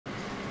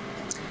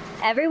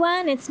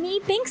Everyone, it's me,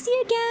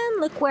 Banksie again.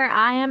 Look where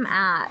I am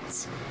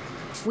at.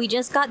 We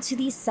just got to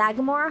the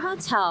Sagamore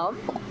Hotel,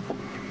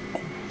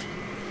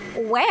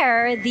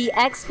 where the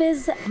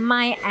XBIZ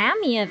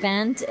Miami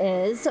event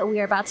is. We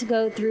are about to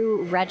go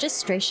through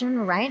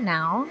registration right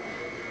now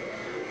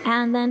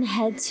and then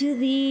head to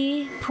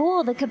the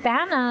pool, the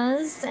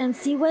cabanas, and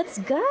see what's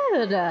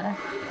good.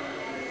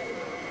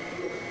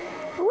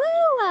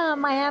 Woo!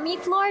 Miami,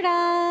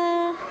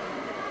 Florida.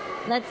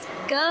 Let's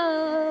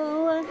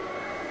go.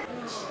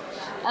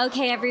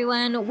 Okay,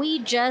 everyone, we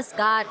just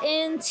got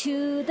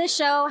into the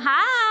show.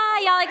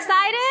 Hi, y'all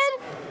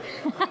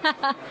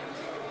excited?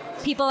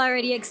 People are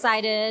already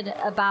excited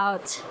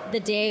about the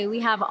day.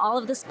 We have all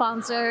of the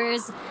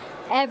sponsors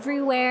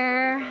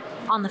everywhere,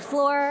 on the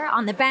floor,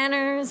 on the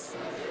banners.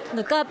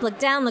 Look up, look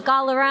down, look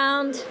all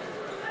around.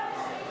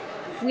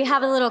 We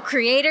have a little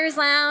creators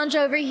lounge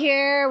over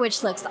here,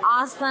 which looks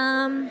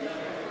awesome.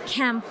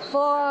 Cam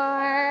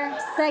 4,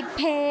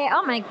 SegPay,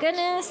 oh my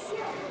goodness.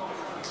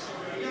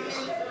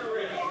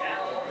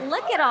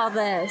 Look at all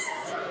this.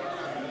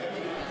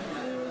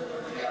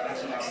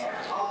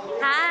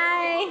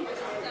 Hi.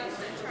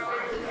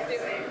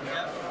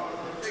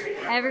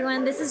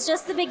 Everyone, this is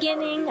just the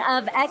beginning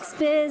of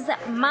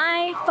XBIZ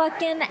My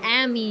Fucking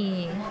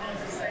Ami.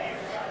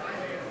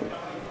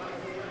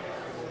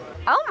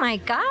 Oh my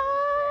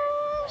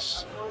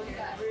gosh.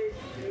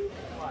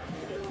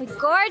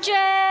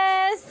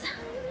 Gorgeous.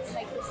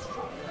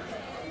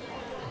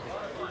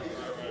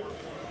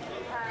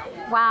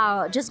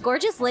 Wow, just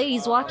gorgeous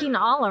ladies walking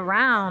all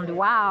around.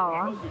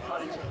 Wow.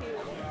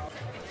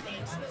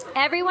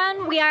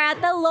 Everyone, we are at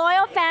the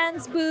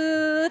Loyalfans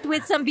Booth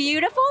with some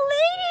beautiful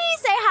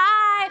ladies. Say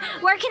hi.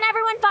 Where can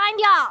everyone find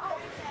y'all?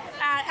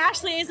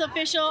 Ashley is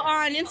official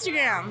on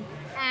Instagram.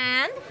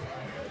 And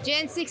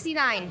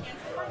Jen69.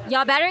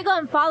 y'all better go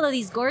and follow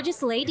these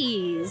gorgeous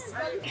ladies.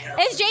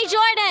 It's Jade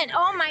Jordan.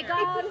 Oh my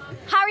God.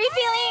 How are you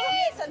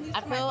feeling?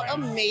 I feel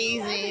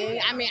amazing.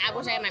 I mean, I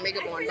wish I had my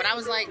makeup on, but I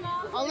was like,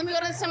 oh, let me go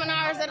to the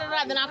seminars, then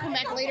I'll come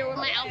back later with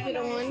my outfit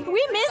on.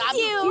 We miss so I'll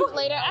you. be cute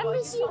later. I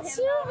miss you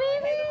too,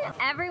 baby.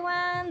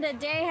 Everyone, the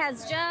day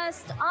has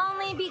just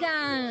only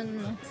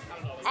begun.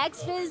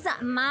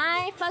 XBIZ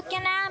My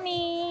Fucking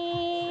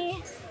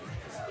Ami.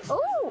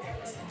 Ooh.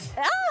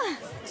 Ah.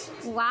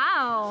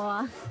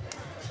 Wow.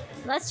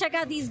 Let's check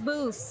out these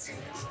booths.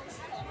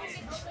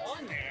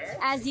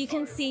 As you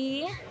can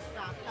see,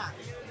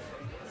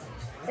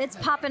 it's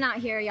popping out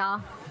here,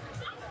 y'all.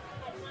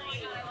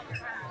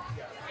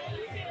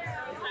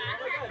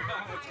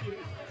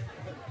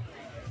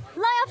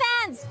 Loyal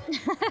fans!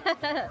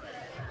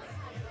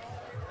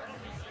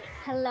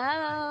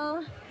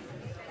 Hello.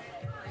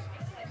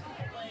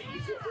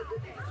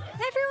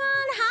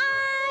 Everyone,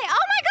 hi!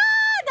 Oh my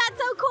God, that's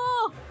so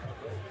cool!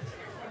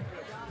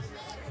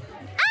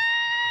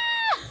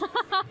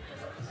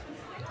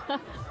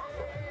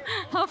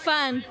 How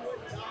fun.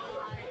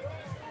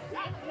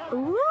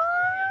 Ooh,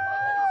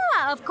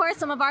 of course,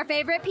 some of our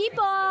favorite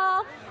people.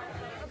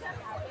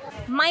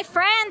 My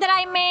friend that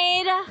I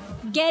made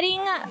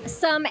getting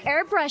some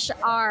airbrush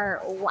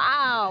art.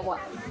 Wow.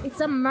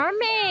 It's a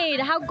mermaid.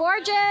 How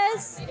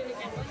gorgeous.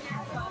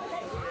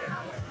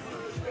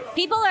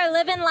 People are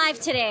living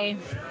life today.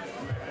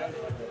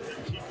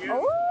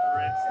 Ooh.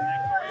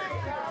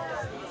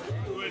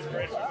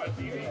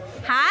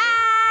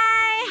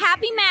 Hi,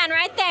 happy man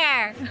right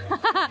there.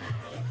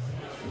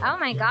 Oh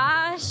my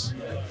gosh.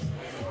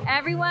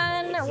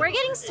 Everyone, we're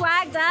getting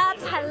swagged up.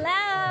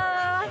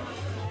 Hello.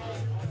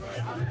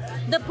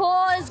 The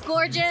pool is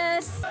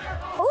gorgeous.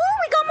 Ooh,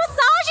 we got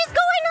massages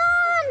going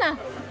on.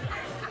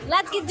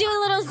 Let's do a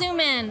little zoom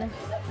in.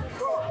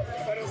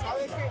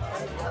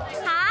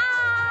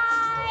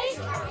 Hi.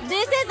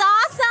 This is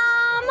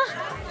awesome.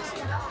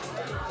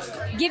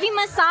 Giving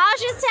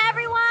massages to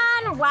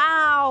everyone.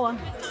 Wow.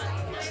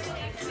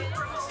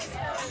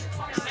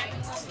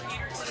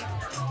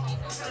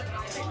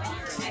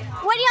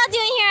 What are y'all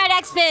doing here at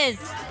XBIZ?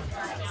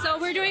 So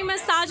we're doing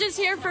massages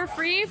here for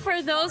free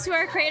for those who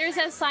are creators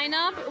that sign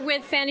up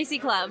with Fantasy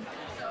Club.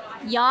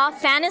 Y'all,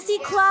 Fantasy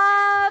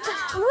Club.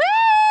 Woo!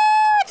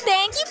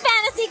 Thank you,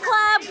 Fantasy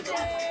Club.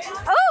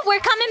 Oh, we're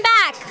coming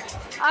back.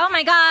 Oh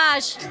my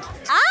gosh.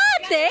 Ah,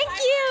 thank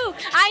you.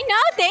 I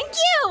know, thank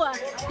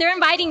you. They're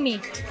inviting me.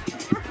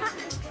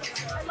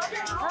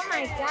 Oh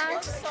my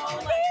gosh.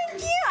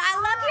 Thank you. I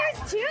love yours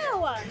too.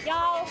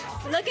 Y'all,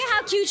 look at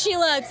how cute she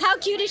looks. How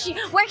cute is she?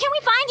 Where can we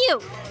find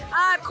you?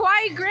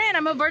 Kawaii Grin.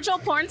 I'm a virtual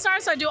porn star,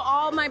 so I do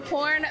all my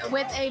porn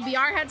with a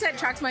VR headset,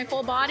 tracks my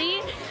full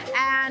body.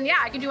 And yeah,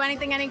 I can do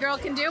anything any girl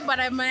can do, but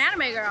I'm an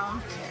anime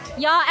girl.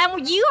 Y'all,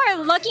 and you are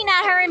looking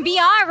at her in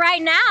VR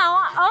right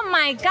now. Oh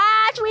my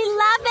gosh, we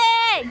love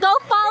it. Go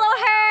follow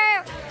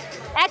her.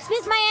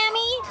 XBIZ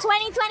Miami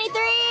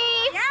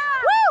 2023. Yeah.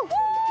 Woo!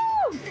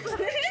 Woo!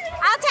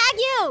 I'll tag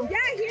you.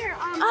 Yeah, here.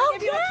 I'll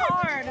give you a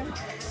card.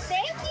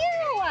 Thank you.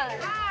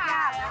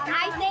 Yeah.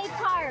 I save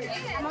cards.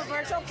 I'm a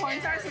virtual porn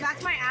star, so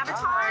that's my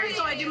avatar.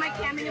 So I do my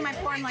camming and my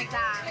porn like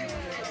that. Yeah.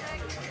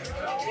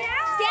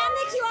 Scan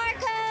the QR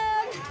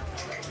code.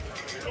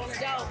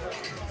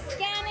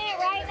 Scan it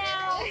right now.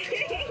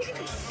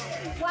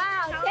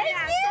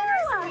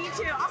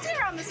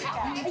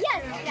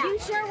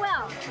 sure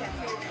will.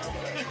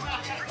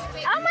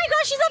 Oh my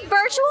gosh, she's a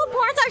virtual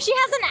porn star. She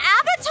has an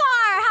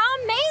avatar. How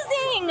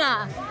amazing!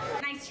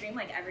 I stream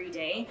like every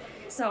day,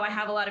 so I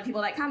have a lot of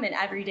people that come in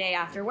every day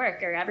after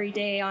work or every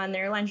day on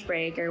their lunch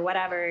break or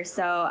whatever.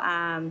 So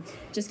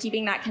just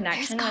keeping that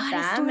connection with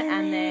them,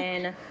 and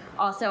then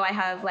also I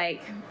have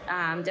like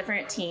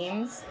different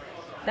teams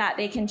that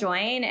they can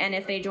join, and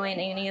if they join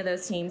any of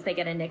those teams, they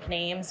get a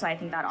nickname. So I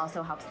think that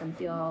also helps them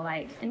feel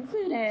like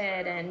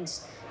included, and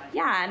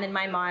yeah, and then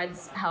my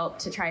mods help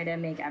to try to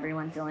make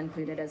everyone feel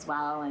included as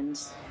well, and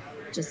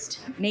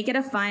just make it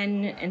a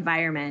fun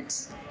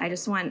environment. I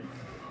just want,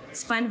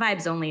 it's fun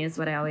vibes only is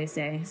what I always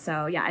say.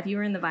 So yeah, if you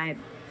were in the vibe,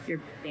 you're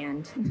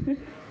banned.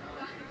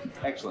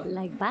 Excellent.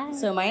 Like bye.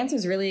 So my answer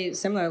is really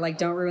similar, like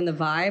don't ruin the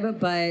vibe,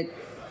 but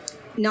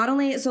not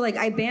only, so like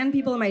I ban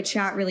people in my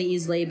chat really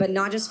easily, but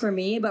not just for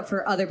me, but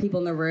for other people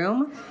in the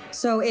room.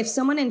 So if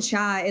someone in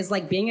chat is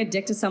like being a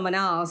dick to someone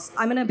else,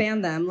 I'm gonna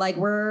ban them. Like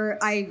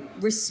I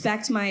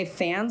respect my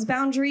fans'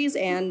 boundaries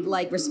and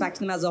like respect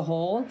them as a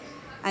whole.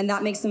 And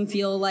that makes them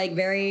feel like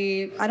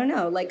very, I don't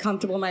know, like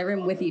comfortable in my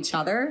room with each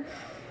other.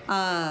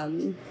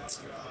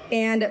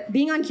 And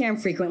being on cam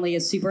frequently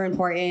is super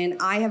important.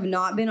 I have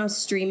not been on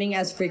streaming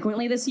as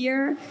frequently this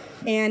year,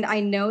 and I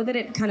know that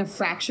it kind of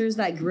fractures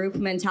that group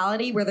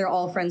mentality where they're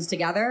all friends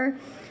together.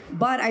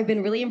 But I've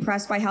been really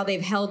impressed by how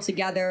they've held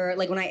together,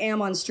 like when I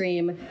am on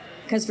stream,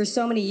 because for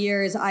so many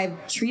years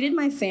I've treated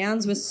my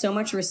fans with so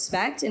much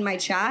respect in my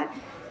chat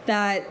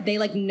that they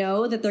like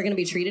know that they're gonna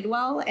be treated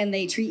well, and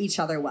they treat each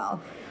other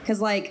well.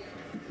 Because like,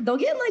 they'll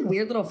get in like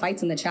weird little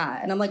fights in the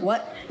chat, and I'm like,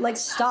 what? Like,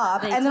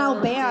 stop. And then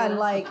I'll ban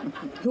like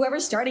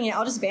whoever's starting it.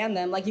 I'll just ban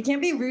them. Like, you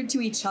can't be rude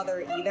to each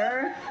other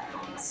either.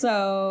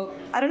 So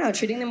I don't know,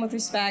 treating them with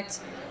respect.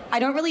 I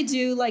don't really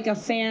do like a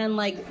fan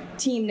like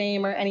team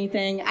name or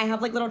anything. I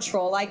have like little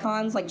troll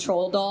icons, like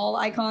troll doll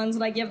icons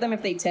that I give them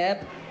if they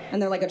tip, and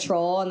they're like a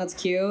troll, and that's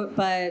cute.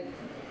 But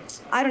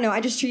I don't know,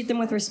 I just treat them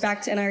with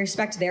respect, and I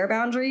respect their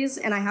boundaries,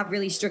 and I have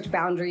really strict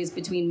boundaries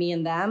between me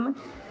and them.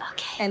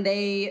 Okay. And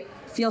they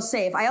feel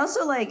safe. I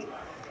also like,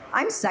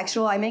 I'm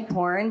sexual, I make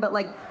porn, but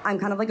like I'm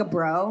kind of like a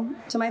bro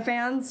to my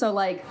fans. So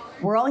like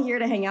we're all here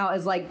to hang out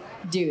as like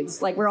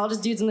dudes. Like we're all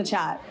just dudes in the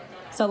chat.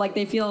 So like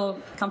they feel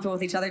comfortable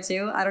with each other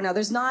too. I don't know.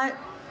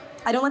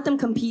 I don't let them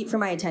compete for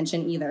my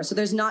attention either. So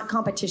there's not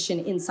competition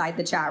inside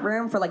the chat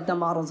room for like the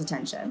model's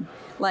attention.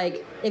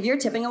 Like if you're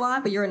tipping a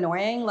lot but you're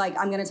annoying, like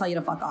I'm gonna tell you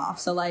to fuck off.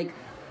 So like,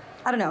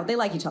 I don't know, they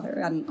like each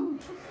other.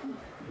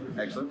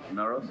 Excellent.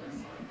 Melrose?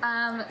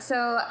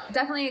 So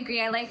definitely agree.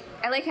 I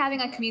like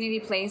having a community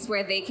place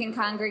where they can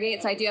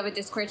congregate. So I do have a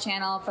Discord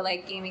channel for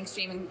like gaming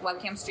stream and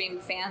webcam stream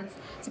fans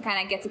to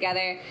kind of get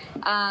together.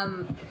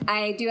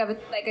 I do have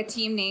a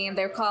team name.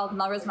 They're called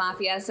Melrose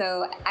Mafia.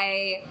 So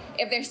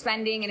if they're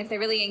spending and if they're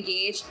really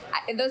engaged,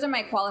 those are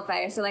my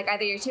qualifiers. So like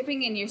either you're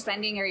tipping and you're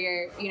spending, or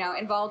you're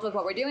involved with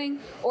what we're doing,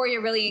 or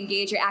you're really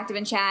engaged. You're active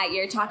in chat.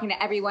 You're talking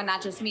to everyone,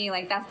 not just me.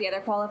 Like that's the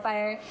other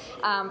qualifier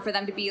for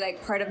them to be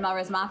like part of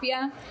Melrose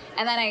Mafia.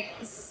 And then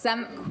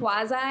some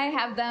quasi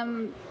have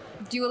them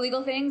do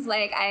illegal things,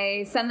 like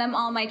I send them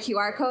all my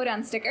QR code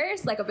on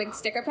stickers, like a big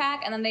sticker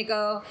pack, and then they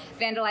go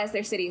vandalize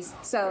their cities.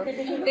 So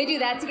they do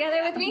that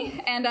together with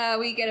me, and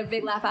we get a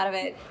big laugh out of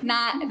it.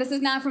 This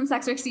is not from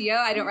Sex Work CEO.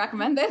 I don't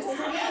recommend this.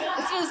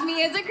 It's just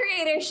me as a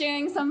creator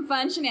sharing some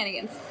fun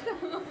shenanigans.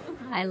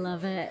 I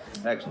love it.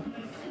 Excellent.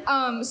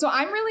 So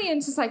I'm really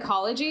into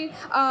psychology,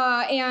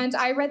 and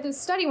I read this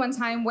study one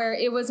time where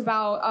it was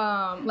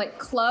about like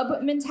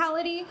club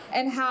mentality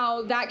and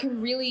how that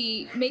can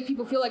really make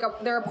people feel like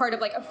they're a part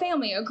of like a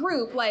family, a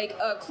group, like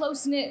a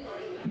close-knit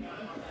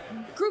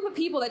group of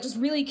people that just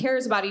really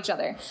cares about each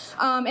other.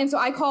 And so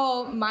I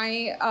call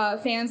my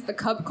fans the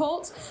Cub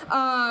Cult,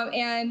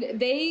 and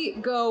they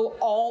go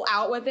all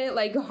out with it,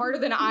 like harder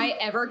than I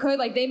ever could.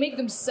 Like they make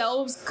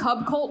themselves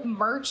Cub Cult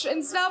merch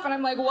and stuff, and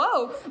I'm like,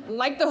 whoa,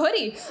 like the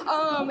hoodie.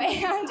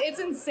 And it's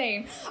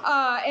insane.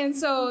 And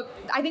so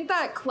I think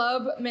that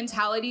club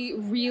mentality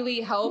really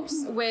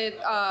helps with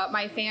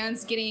my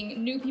fans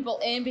getting new people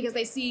in, because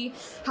they see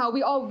how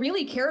we all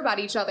really care about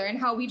each other and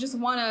how we just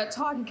want to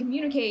talk and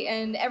communicate.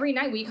 And every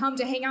night we come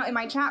to hang out in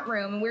my chat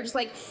room, and we're just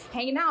like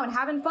hanging out and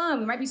having fun.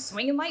 We might be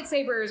swinging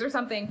lightsabers or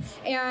something,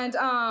 and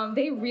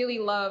they really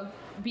love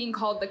being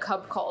called the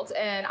Cub Cult,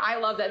 and I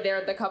love that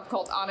they're the Cub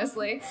Cult,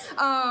 honestly.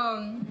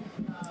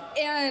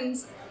 And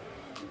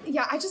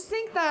yeah, I just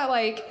think that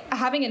like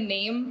having a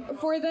name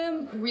for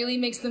them really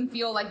makes them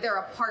feel like they're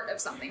a part of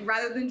something,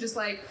 rather than just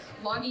like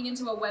logging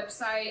into a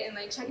website and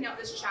like checking out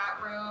this chat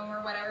room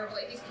or whatever. But,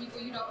 like these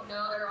people you don't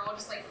know, they're all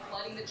just like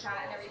flooding the chat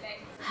and everything.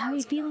 How are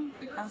you feeling?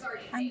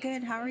 I'm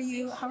good. How are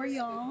you? How are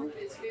y'all?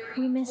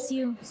 We miss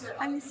you.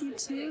 I miss you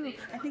too.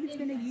 I think it's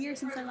been a year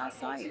since I last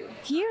saw you.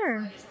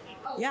 Here.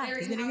 Yeah,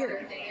 it's been a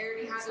year.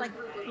 It's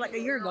like a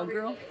year ago,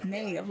 girl.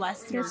 May of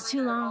last year. It's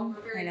too long.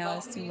 I know,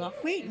 it's too long.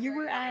 Wait, you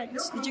were at,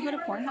 did you go to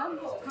porn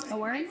Pornhub. No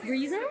worries.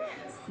 Reason?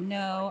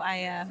 No,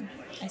 I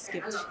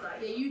skipped.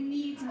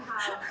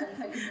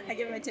 I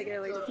gave my ticket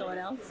away to someone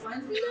else. No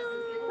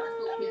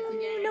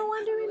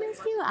wonder we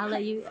missed you. I'll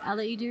let you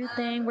do your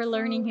thing. We're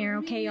learning here,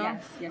 okay, y'all?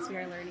 Yes, we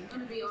are learning.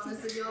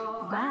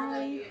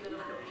 Bye.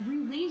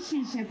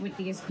 Relationship with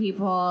these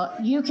people,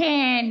 you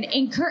can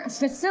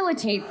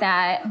facilitate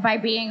that by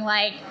being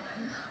like,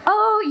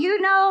 oh,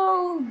 you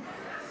know,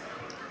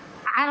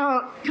 I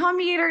don't, come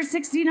meter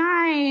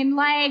 69,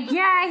 like,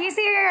 yeah, he's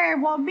here,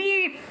 we'll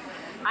meet,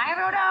 I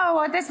don't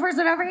know, this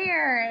person over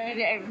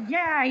here,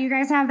 yeah, you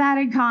guys have that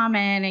in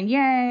common, and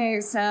yay.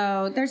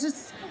 So there's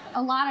just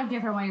a lot of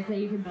different ways that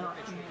you can build a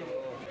community.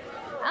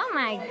 Oh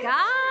my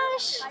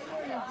gosh.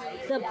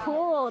 The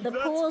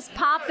pool's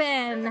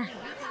popping.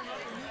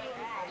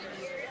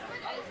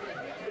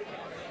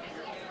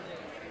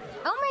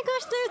 Oh my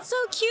gosh, they're so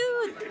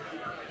cute.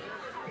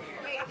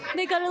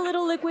 They got a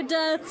little Liquid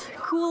Death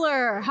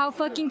cooler. How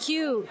fucking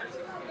cute.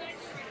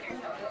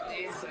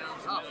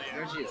 Oh,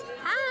 there she is.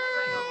 Hi.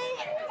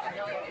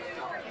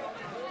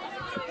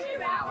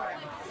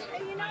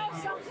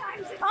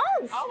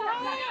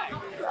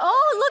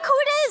 Oh, look who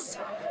it is.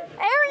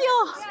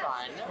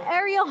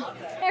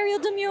 Ariel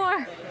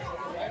Demure.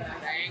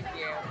 Thank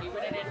you. Keep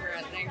it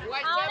interesting.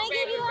 What's I want to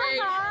give you a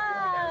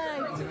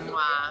hug.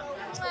 Mwah.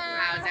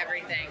 How's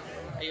everything?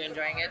 Are you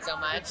enjoying it so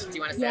much? Do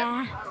you want to sit?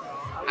 Yeah.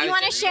 You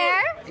want to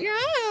share?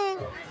 Yeah.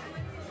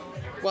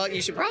 Well,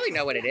 you should probably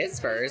know what it is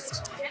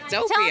first. It's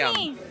opium. Tell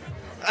me.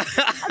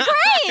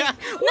 Great.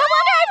 No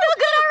wonder I feel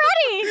good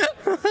already.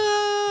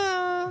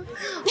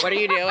 What are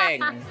you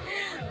doing?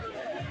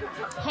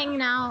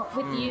 Hanging out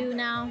with you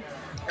now.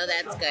 Oh,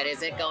 that's good.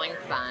 Is it going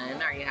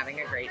fun? Are you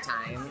having a great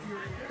time?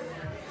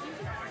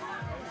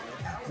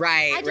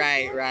 Right.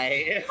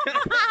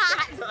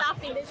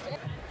 Stop me this shit.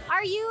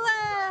 Are you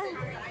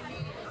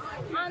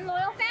on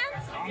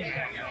Loyalfans?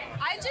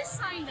 I just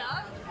signed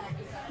up.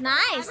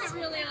 Nice. I haven't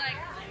really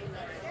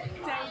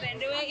delved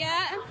into it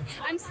yet.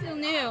 I'm still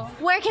new.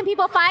 Where can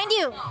people find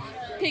you?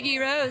 Piggy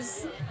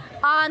Rose.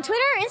 On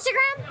Twitter,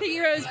 Instagram? Piggy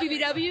Rose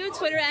BBW,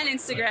 Twitter and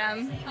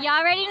Instagram. You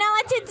already know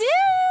what to do.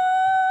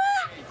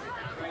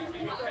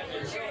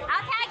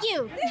 I'll tag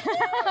you.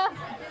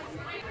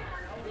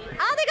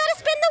 Oh, they gotta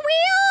spin the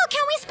wheel.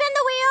 Can we spin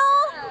the wheel?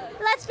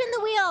 Let's spin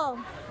the wheel.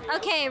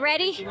 Okay,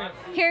 ready?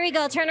 Here we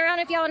go. Turn around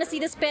if y'all want to see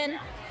the spin.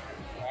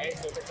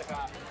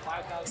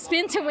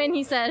 Spin to win,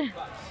 he said.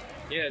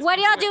 Yes. What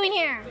are y'all doing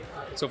here?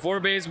 So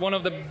 4Base, one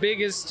of the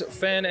biggest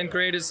fan and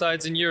creator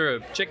sites in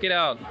Europe. Check it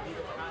out.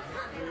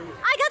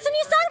 I got some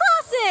new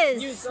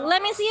sunglasses.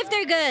 Let me see if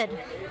they're good.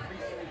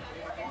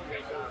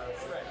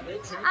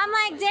 I'm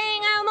like,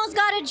 dang, I almost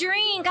got a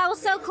drink. I was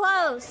so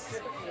close.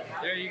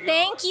 There you go.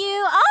 Thank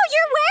you. Oh,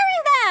 you're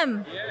wearing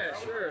them. Yeah,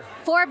 sure.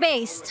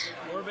 4Based.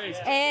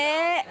 4Based.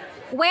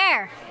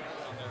 Where?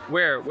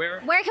 Where?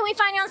 Where can we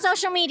find you on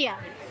social media?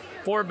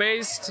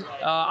 4Based,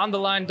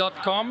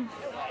 _.com.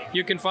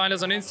 You can find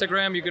us on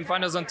Instagram. You can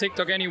find us on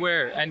TikTok,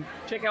 anywhere. And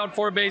check out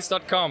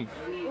 4base.com.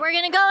 We're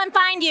going to go and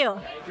find you.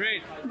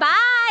 Great.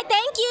 Bye.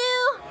 Thank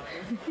you.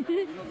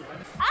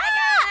 Hi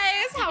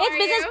guys, how are It's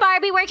Business you?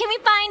 Barbie. Where can we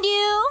find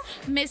you?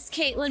 Miss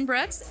Caitlyn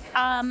Brooks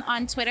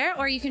on Twitter,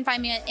 or you can find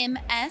me at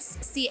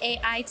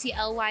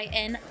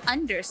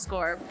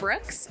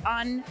MSCAITLYN_Brooks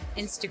on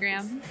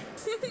Instagram.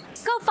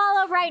 Go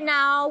follow right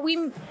now.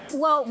 We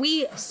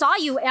saw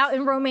you out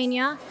in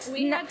Romania.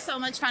 We had so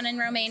much fun in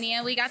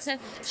Romania. We got to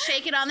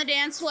shake it on the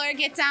dance floor,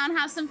 get down,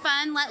 have some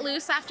fun, let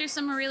loose after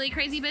some really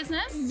crazy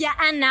business. Yeah,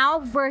 and now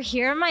we're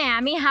here in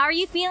Miami. How are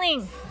you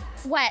feeling?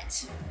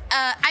 Wet.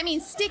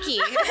 Sticky.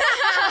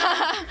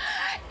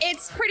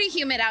 It's pretty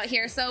humid out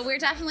here, so we're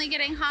definitely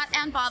getting hot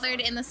and bothered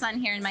in the sun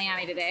here in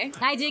Miami today.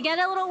 I did get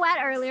a little wet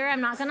earlier,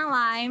 I'm not gonna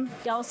lie.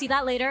 Y'all will see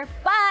that later.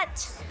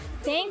 But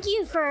thank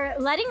you for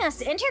letting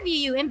us interview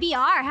you in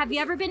VR. Have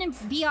you ever been in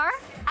VR?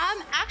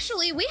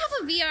 Actually, we have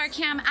a VR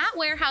cam at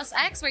Warehouse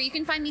X where you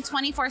can find me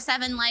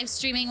 24/7 live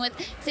streaming with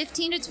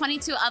 15 to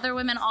 22 other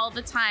women all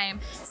the time.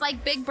 It's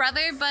like Big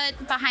Brother,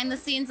 but behind the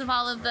scenes of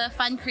all of the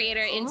fun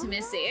creator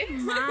intimacy. Oh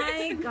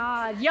my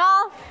God.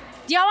 Y'all,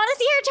 do y'all want to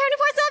see her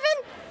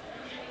 24/7?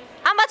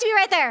 I'm about to be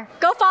right there.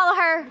 Go follow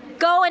her.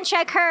 Go and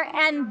check her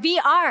and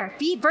VR,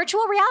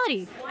 virtual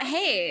reality.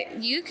 Hey,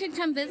 you could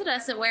come visit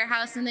us at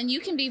Warehouse and then you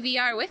can be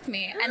VR with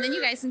me. And then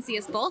you guys can see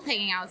us both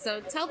hanging out.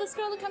 So tell this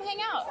girl to come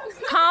hang out.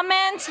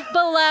 Comment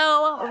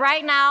below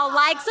right now.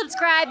 Like,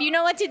 subscribe. You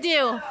know what to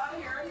do.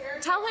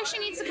 Tell her she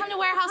needs to come to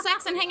Warehouse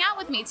X and hang out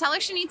with me. Tell her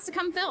she needs to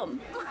come film.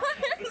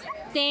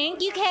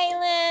 Thank you,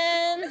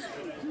 Caitlyn.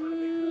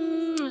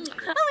 Oh my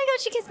God,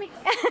 she kissed me.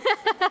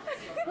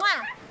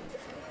 Mwah.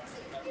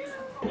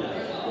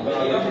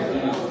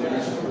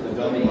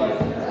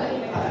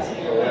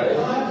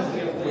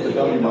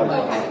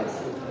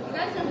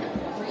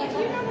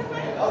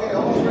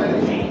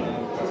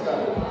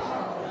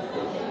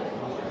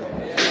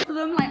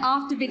 Them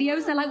after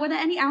videos, they're like, were there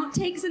any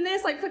outtakes in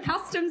this? For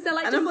customs, they're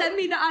like, just send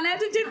me the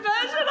unedited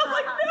version. I'm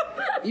like, no.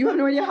 You have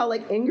no idea how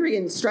angry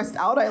and stressed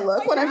out I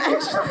look when I'm actually.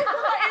 It's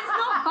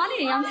not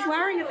funny. I'm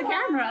swearing at the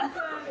camera.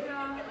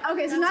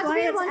 Okay, so That's not to why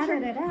be a it's lunch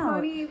edited out.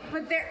 pony,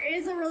 but there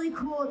is a really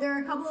cool. There are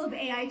a couple of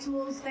AI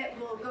tools that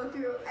will go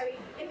through. I mean,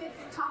 if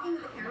it's talking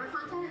to the camera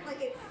content,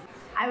 like it's.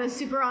 I was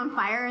super on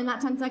fire in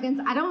that 10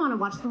 seconds. I don't want to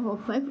watch the whole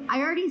clip. I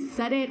already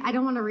said it. I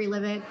don't want to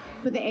relive it.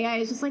 But the AI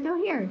is just like, oh,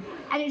 here.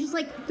 And it just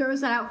like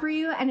throws that out for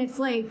you. And it's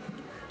like,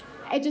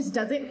 it just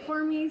does it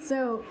for me.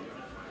 So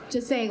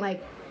just saying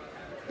like,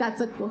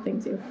 that's a cool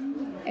thing too.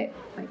 It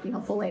might be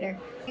helpful later.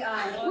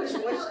 Which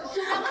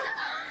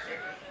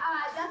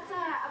that's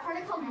a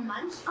product called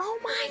Munch. Oh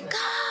my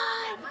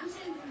god!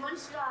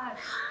 Munch.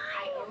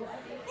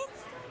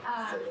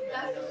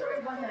 That's the sort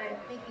of one that I'm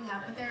thinking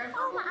of, but there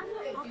are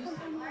that do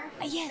somewhere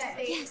that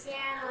they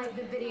scan like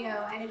the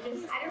video, and it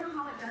just, I don't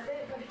know how it does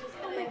it, but it just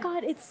Oh my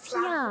god, it's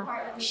Sia.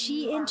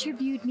 She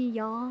interviewed me,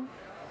 y'all.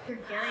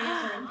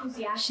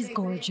 She's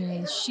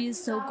gorgeous. She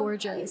is so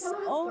gorgeous.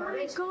 Oh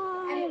my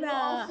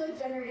god.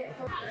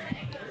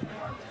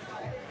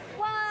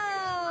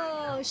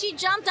 Whoa! She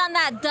jumped on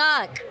that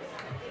duck.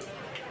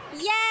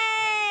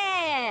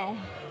 Yeah!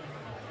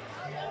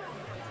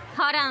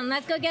 Hold on,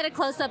 let's go get a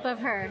close-up of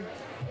her.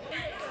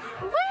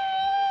 Woo!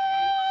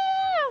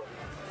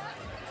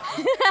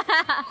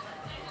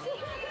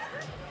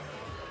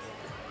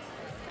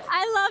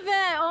 I love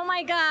it. Oh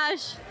my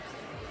gosh.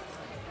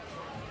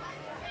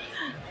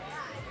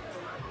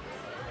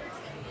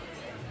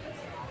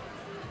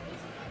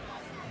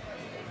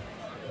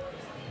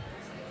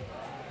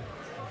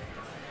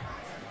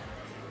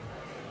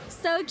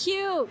 So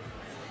cute.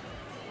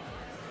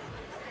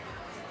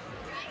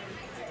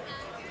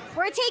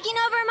 We're taking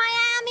over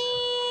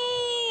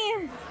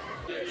Miami.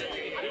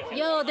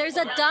 Yo, there's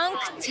a dunk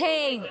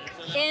tank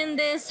in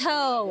this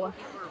hoe.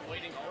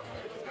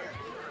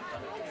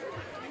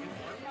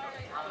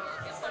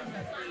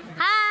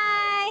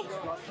 Hi.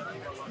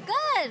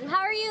 Good. How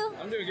are you?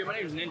 I'm doing good. My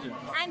name is Ninja.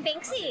 I'm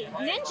Banksie.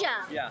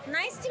 Ninja. Yeah.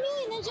 Nice to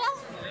meet you, Ninja.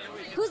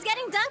 Who's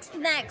getting dunked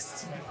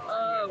next?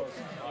 I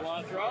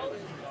want to throw.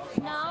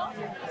 No.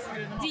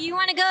 Do you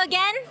want to go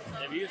again?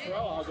 If you throw,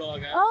 I'll go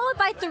again. Oh,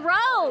 if I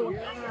throw.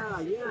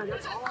 Yeah,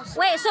 that's awesome.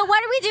 Wait, so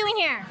what are we doing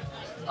here?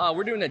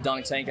 We're doing a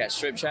dunk tank at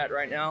Strip Chat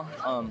right now.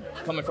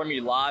 Coming from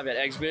you live at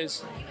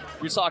XBIZ.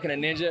 You're talking to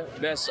Ninja,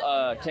 best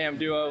cam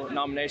duo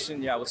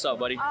nomination. Yeah, what's up,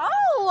 buddy?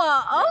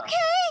 Oh,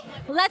 okay.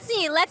 Let's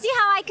see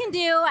how I can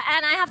do,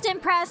 and I have to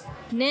impress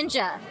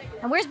Ninja.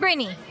 And where's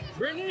Britany?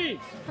 Britany.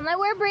 I'm like,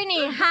 where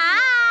Britany? Hi.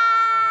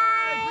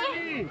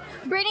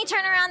 Britany,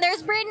 turn around.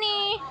 There's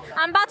Britany.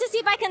 I'm about to see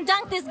if I can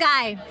dunk this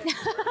guy.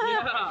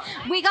 Yeah.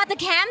 We got the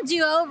cam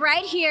duo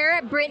right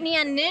here, Britany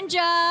and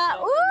Ninja.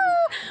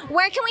 Ooh,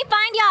 where can we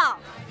find y'all?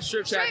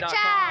 StripChat.com.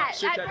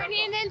 At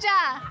Britany and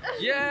Ninja.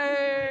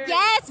 Yay!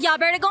 Yes, y'all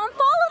better go and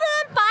follow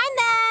them. Find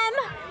them.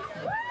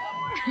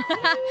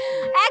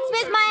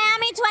 XBIZ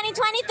Miami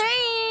 2023.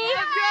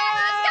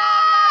 Let's go!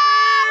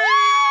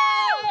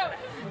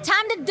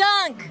 Time to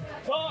dunk.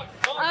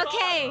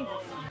 Okay.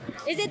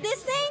 Is it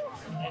this thing?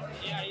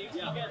 Yeah, you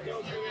get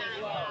those as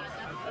well.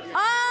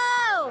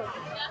 Oh!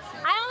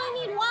 I only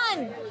need one.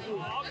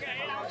 Okay.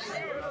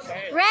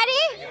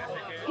 Ready?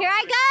 Here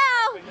I go.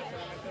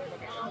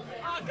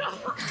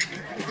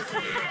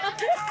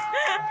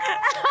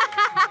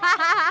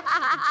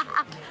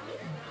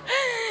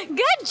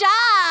 Good job.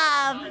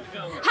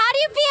 How do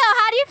you feel?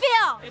 How do you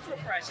feel? It's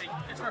refreshing.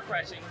 It's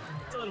refreshing.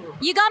 It's a little.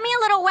 You got me a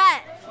little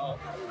wet. Oh,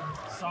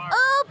 sorry.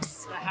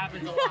 Oops. That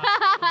happens a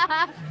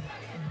lot.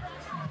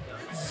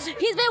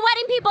 He's been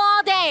wetting people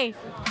all day.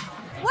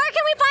 Where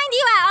can we find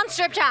you at on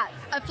Strip Chat?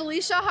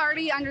 Felicia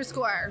Hardy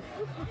 _.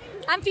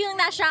 I'm feeling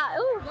that shot.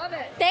 Ooh. Love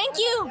it. Thank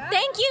you. Yeah.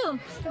 Thank you.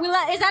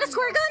 Is that a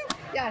squirt gun?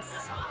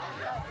 Yes.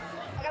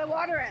 I gotta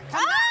water it.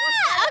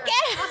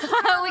 Okay.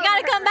 We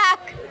gotta come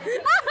back.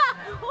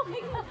 Oh my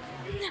God.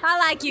 I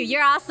like you.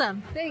 You're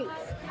awesome. Thanks.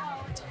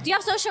 Do you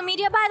have social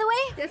media, by the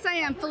way? Yes, I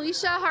am.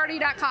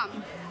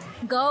 FeliciaHardy.com.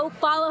 Go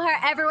follow her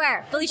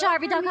everywhere.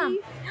 FeliciaHardy.com.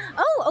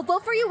 Oh,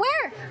 vote for you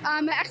where?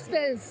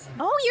 XBIZ.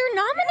 Oh, you're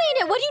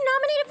nominated. What are you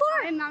nominated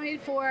for? I'm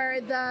nominated for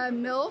the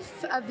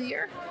MILF of the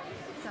Year.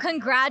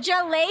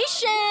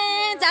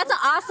 Congratulations. That's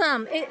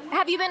awesome.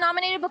 Have you been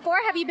nominated before?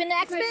 Have you been to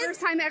XBIZ? It's my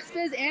first time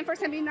XBIZ and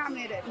first time being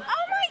nominated. Oh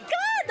my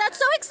God, that's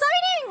so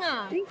exciting.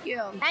 Thank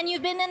you. And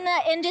you've been in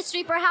the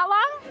industry for how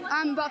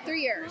long? About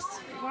 3 years.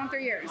 Going on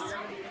 3 years.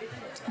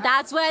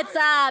 That's what's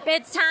up.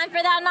 It's time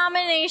for that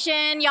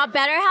nomination. Y'all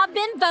better have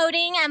been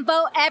voting and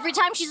vote every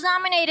time she's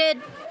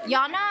nominated.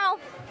 Y'all know.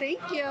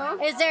 Thank you.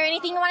 Is there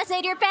anything you want to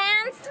say to your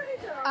fans?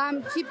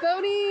 Keep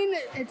voting,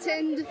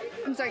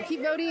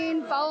 keep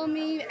voting, follow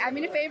me, add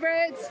me to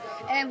favorites,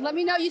 and let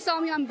me know you saw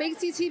me on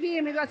BanksieTV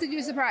and maybe I'll send you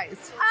a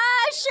surprise.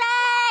 Oh,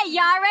 shit!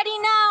 Y'all already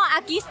know.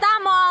 Aquí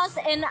estamos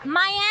in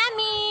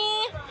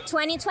Miami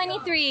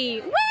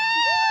 2023. Woo!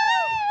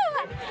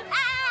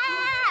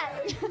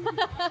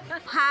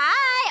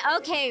 Hi.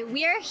 Okay,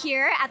 we're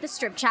here at the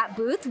Strip Chat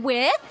booth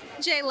with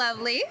Jaye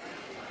Lovely.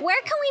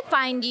 Where can we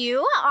find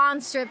you on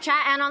Strip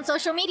Chat and on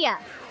social media?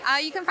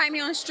 You can find me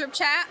on Strip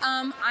Chat.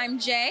 I'm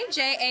Jaye,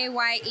 Jaye,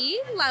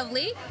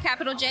 Lovely,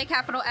 capital J,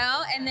 capital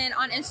L. And then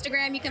on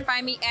Instagram, you can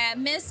find me at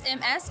Miss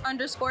MS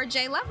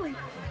 _Jaye Lovely.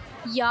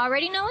 You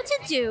already know what to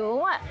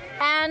do.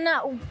 And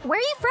where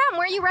are you from?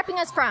 Where are you repping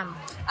us from?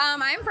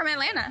 I'm from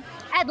Atlanta.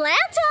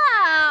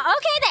 Atlanta!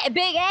 Okay, the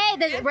big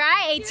A,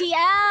 right?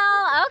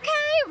 ATL.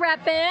 Okay,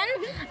 reppin'.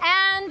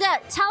 And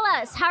tell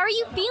us, how are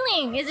you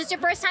feeling? Is this your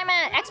first time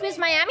at XBIZ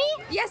Miami?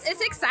 Yes,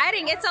 it's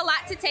exciting. It's a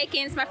lot to take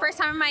in. It's my first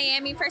time in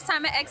Miami, first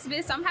time at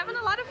XBIZ, so I'm having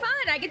a lot of fun.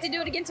 I get to do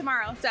it again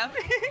tomorrow, so.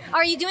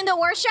 Are you doing the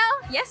war show?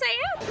 Yes, I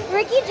am.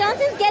 Ricky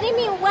Johnson's getting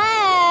me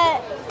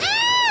wet.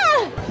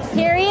 Ah!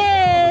 Here he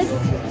is.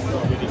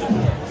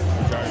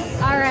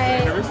 All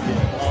right.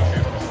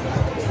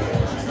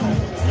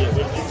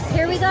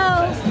 Here we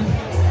go.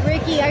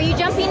 Ricky, are you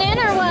jumping in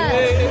or what?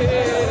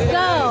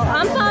 Go.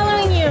 I'm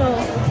following you.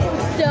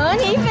 Don't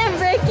even,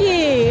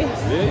 Ricky.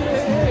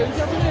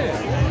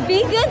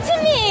 Be good to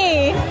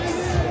me.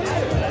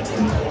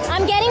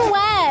 I'm getting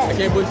wet. I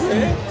can't put you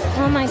in?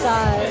 Oh my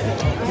God.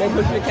 Can't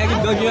put you in.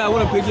 Can't dunk you in. I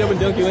want to pick you up and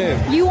dunk you in.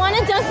 You want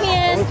to dunk me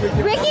in?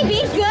 Ricky,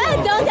 be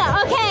good. Don't dunk.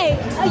 Okay.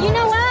 You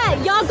know what?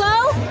 Y'all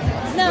go?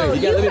 No,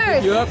 Wait, you gotta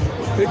first.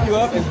 Pick you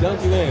up and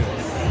dunk you in.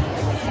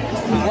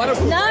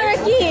 No,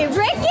 Ricky.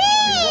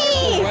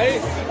 Ricky! Right?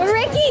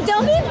 Ricky,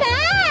 don't be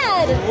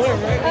bad.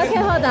 Okay,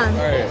 hold on.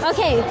 Right.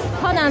 Okay,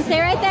 hold on.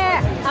 Stay right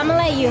there. I'm gonna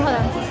let you. Hold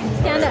on.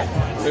 Stand up.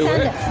 Wait,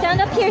 Stand up.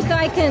 Stand up here so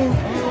I can. I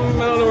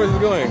don't know where this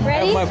is going.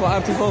 Ready? I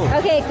have two phones.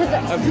 Okay, cause.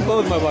 I have two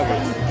phones in my pocket.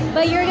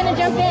 But you're gonna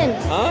jump in.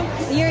 Huh?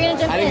 You're gonna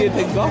jump in. I didn't get to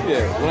take them off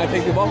yet. When I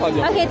take them off, I'll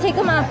jump. Okay, take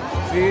them off.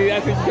 See,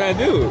 that's what you gotta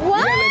do.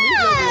 Wow,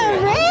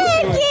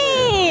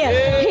 Ricky!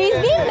 Yeah. He's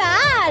being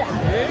bad.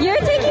 Yeah.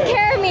 You're taking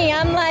care of me.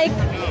 I'm like.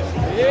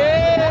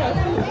 Yeah.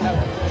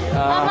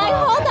 I'm like,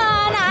 hold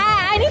on.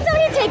 I need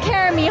somebody to take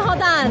care of me.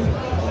 Hold on.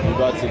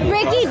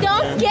 Ricky,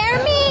 don't scare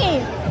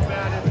me.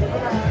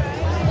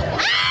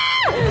 Ah!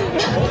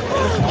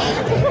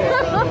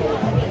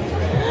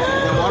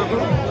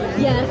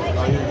 Yes.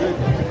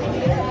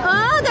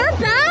 Oh, they're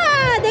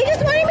bad. They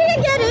just wanted me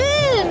to get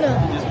in.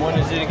 Just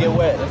wanted you to get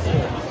wet. That's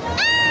it.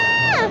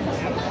 Ah!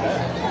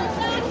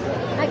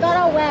 I got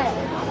all wet.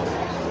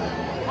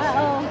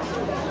 Uh-oh.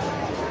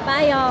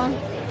 Bye, y'all.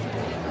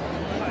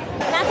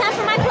 Now time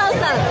for my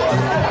close-up.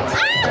 Ah!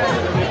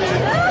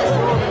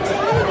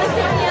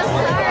 I'm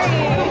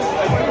sorry.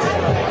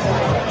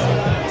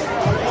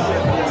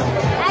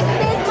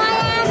 XBIZ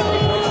Miami.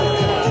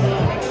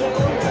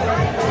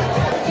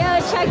 Yo,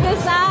 check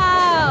this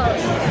out.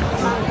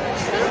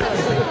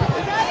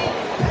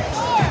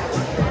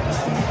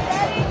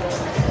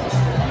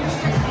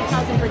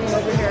 How's it bringing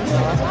over here? Oh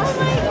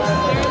my God.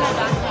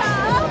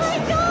 Oh my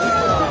God.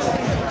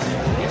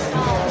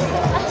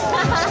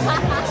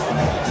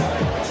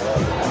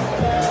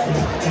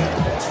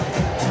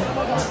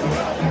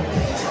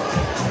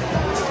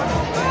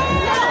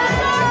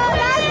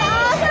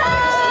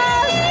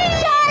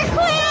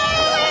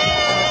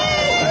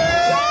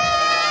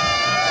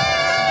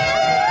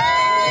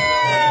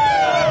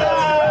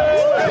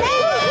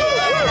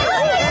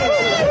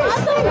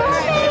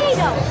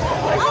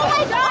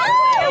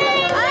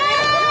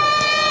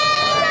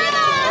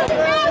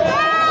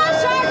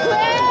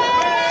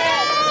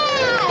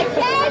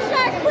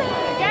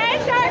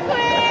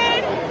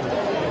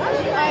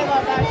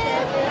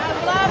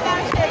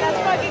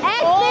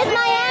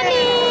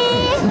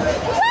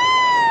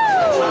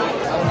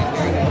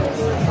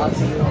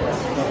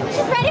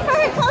 Ready for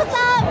her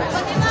close-up? I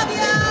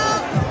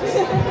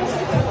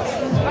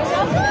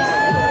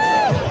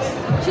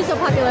love you! She's so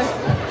popular.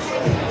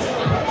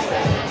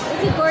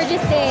 It's a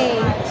gorgeous day.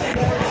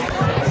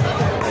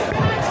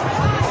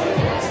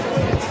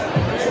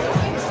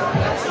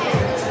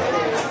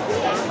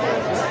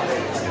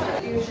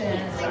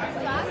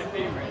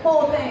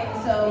 Whole thing,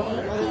 so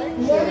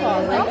more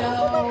calls. I go.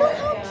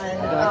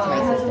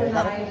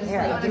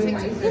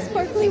 The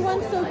sparkly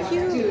one's so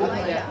cute.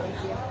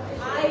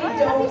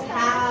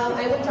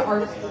 I went to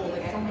art school,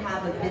 like I don't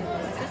have a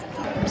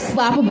business.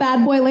 Slap a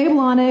bad boy label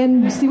on it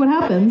and see what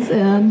happens.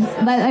 And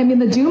that, I mean,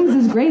 the Dooms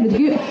is great.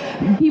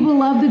 People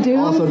love the Dooms.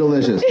 Also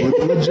delicious.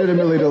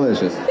 Legitimately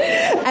delicious.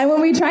 And when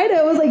we tried it,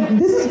 it was like,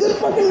 this is good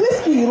fucking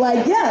whiskey.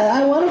 Like, yeah,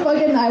 I want to buy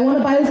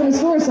this in a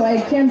store, so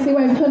I can't see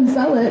why I couldn't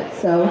sell it.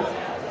 So,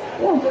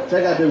 yeah.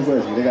 Check out Dooms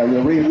whiskey. They got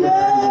real reading.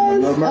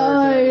 Yes,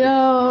 I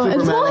know.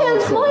 And Small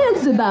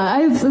Hands did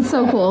that. It's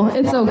so cool.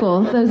 It's so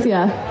cool. That's,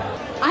 yeah.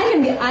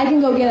 I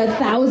can go get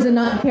 1,000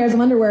 pairs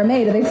of underwear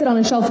made. If they sit on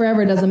a shelf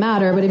forever, it doesn't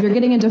matter. But if you're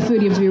getting into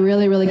food, you have to be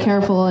really, really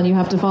careful, and you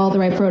have to follow the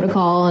right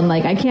protocol. And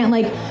like, I can't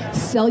like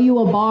sell you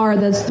a bar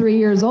that's 3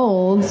 years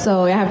old,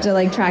 so I have to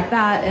like track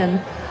that. And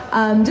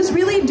just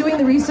really doing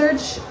the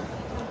research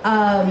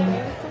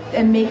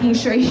and making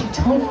sure you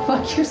don't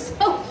fuck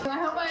yourself.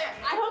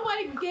 I hope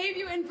I gave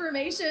you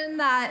information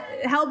that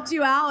helped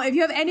you out. If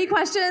you have any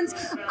questions,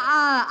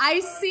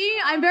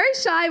 I'm very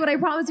shy, but I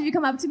promise if you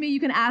come up to me,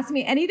 you can ask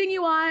me anything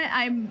you want.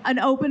 I'm an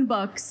open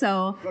book,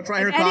 so Go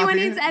try her if anyone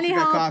coffee. needs any She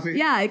got help, coffee.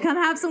 yeah, come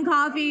have some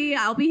coffee.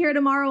 I'll be here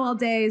tomorrow all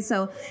day,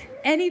 so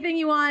anything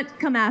you want,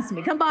 come ask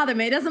me. Come bother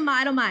me. I don't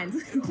mind.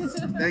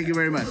 Thank you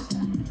very much.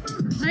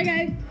 Hi,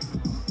 guys.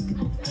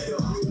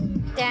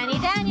 Danny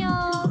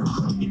Daniels.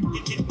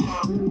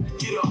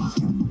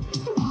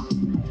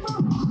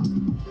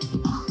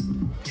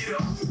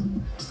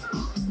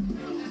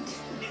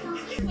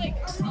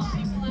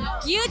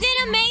 You did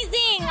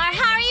amazing.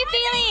 How are you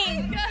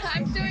feeling? Good.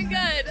 I'm doing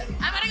good.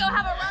 I'm gonna go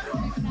have a run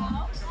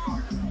now.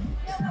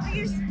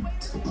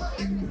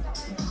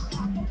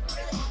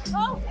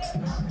 Oh,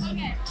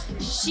 okay.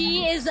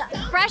 She is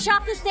fresh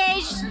off the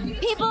stage.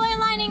 People are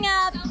lining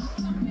up.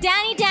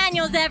 Danny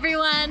Daniels,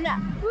 everyone.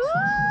 Woo!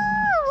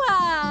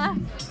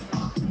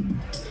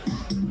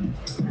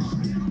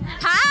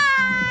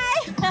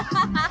 Hi!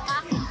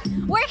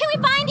 Where can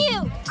we find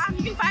you?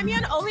 You can find me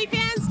on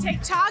OnlyFans,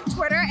 TikTok,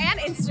 Twitter, and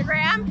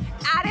Instagram.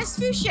 Addis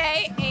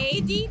Fouché,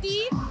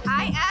 ADDISFOUCHE.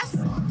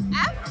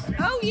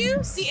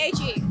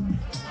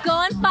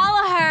 Go and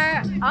follow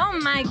her. Oh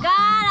my God,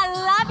 I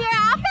love your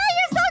outfit.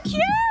 You're so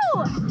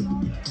cute.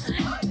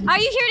 Are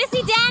you here to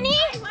see Danny?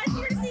 I'm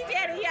here to see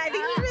Danny. Yeah, I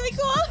think she's really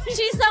cool.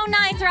 She's so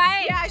nice,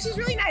 right? Yeah, she's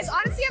really nice.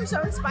 Honestly, I'm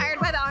so inspired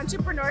by the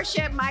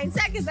entrepreneurship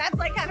mindset because that's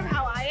like kind of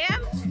how I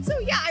am. So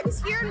yeah, I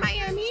was here in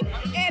Miami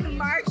in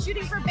March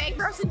shooting for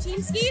Bankrose and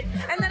Team Ski,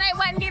 and then I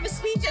went and gave a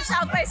speech at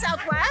South by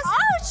Southwest.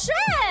 Oh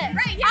shit!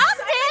 Right, yeah.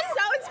 Austin!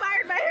 So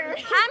inspired by her.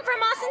 I'm from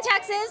Austin,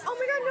 Texas. Oh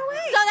my God, no way.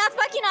 So that's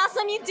fucking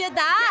awesome you did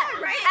that.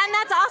 Yeah, right. And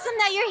that's awesome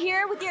that you're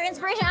here with your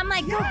inspiration. I'm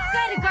like, go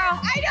good girl.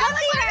 I know. Go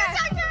see her.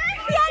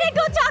 Yeah,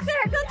 go talk to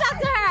her. Go talk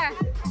to her.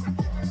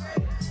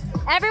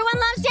 Everyone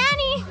loves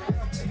Danny.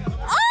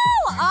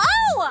 Oh!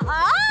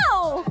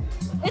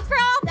 It's for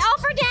all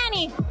for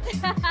Danny.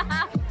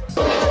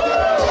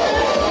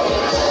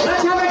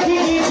 Let's have a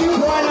Kiki 2.0.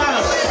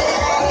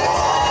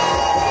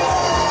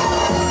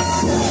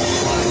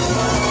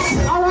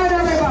 All right,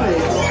 everybody.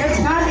 It's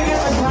time to get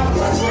the top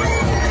one.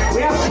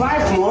 We have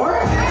 5 more. I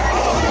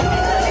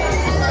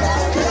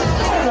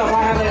don't know if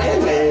I have it in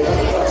me.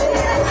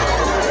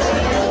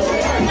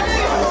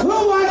 Who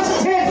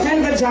wants tits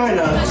and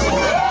vagina?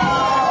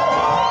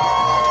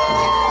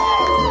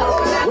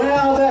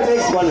 Well, that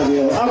makes one of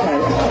you. Okay.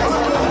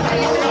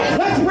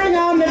 Let's bring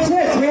on the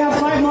tits. We have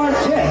 5 more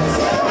tits.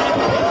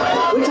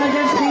 Which I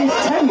guess means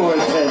 10 more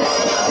tits.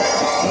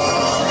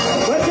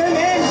 What's your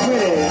name,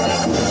 sweetie?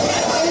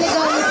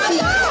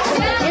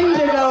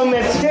 Indigo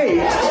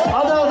Mesquite.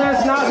 Although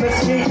there's not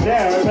mesquite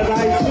there, but I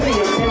see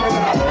you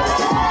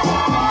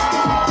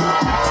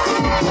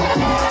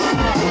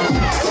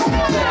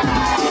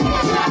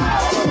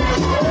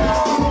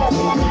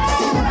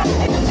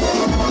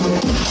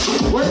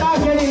We're not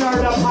getting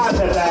our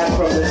deposit back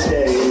from the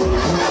stage.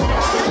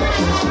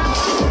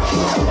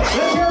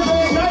 Let's hear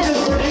for judges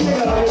for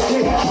Indigo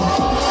Mesquite.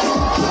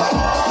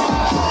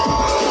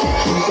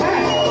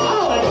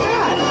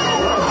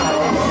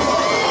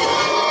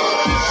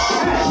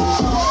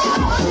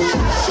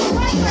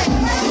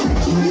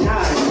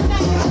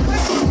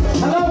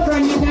 Hello,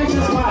 friend. You can't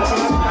just watch.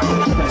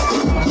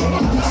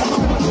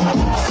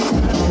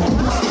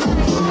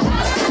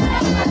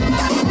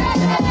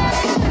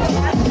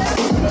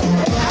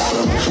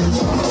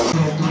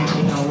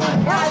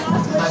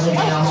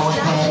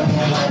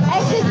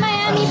 Exit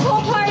Miami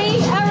pool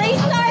party already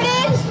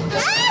started.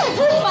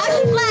 Who's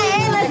fucking fly?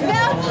 Hey, let's go.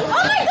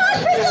 Oh my God,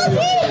 Crystal T.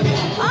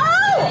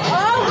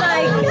 Oh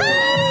my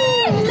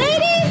God,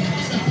 ladies.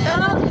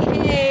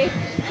 Okay,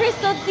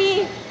 Crystal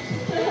T.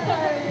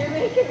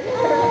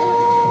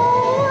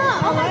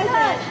 Oh my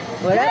God.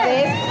 What up,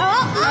 babe?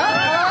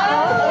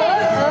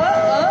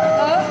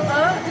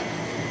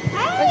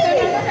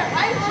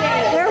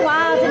 They're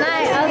wild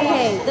tonight.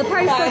 Okay, the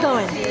party's still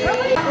going.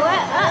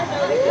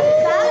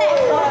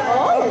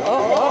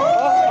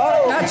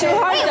 Not too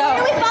hard Wait, though.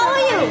 where do we follow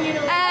you?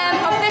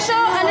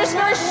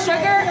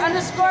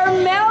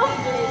 Official_sugar_mel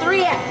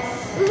 3x.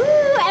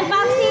 Ooh, and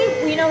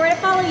Banksie, we know where to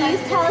follow you.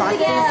 Tell us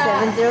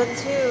again.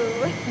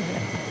 702.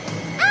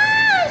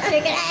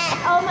 Shake it.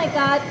 Oh my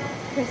God,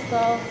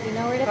 Crystal, we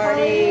know where to follow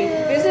Party. you.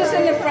 Business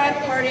in the front,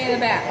 party in the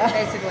back,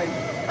 basically.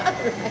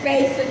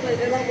 Basically,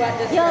 this is what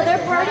this Yo, they're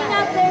partying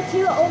out there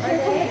too. Oh, here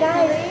come the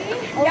guys.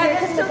 Oh, yeah, here there's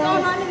come the still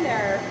going guys. on in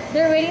there.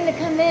 They're waiting to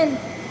come in.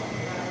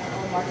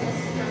 Marcus.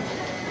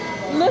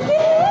 Look at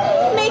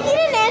him making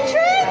an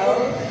entrance.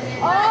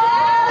 Oh.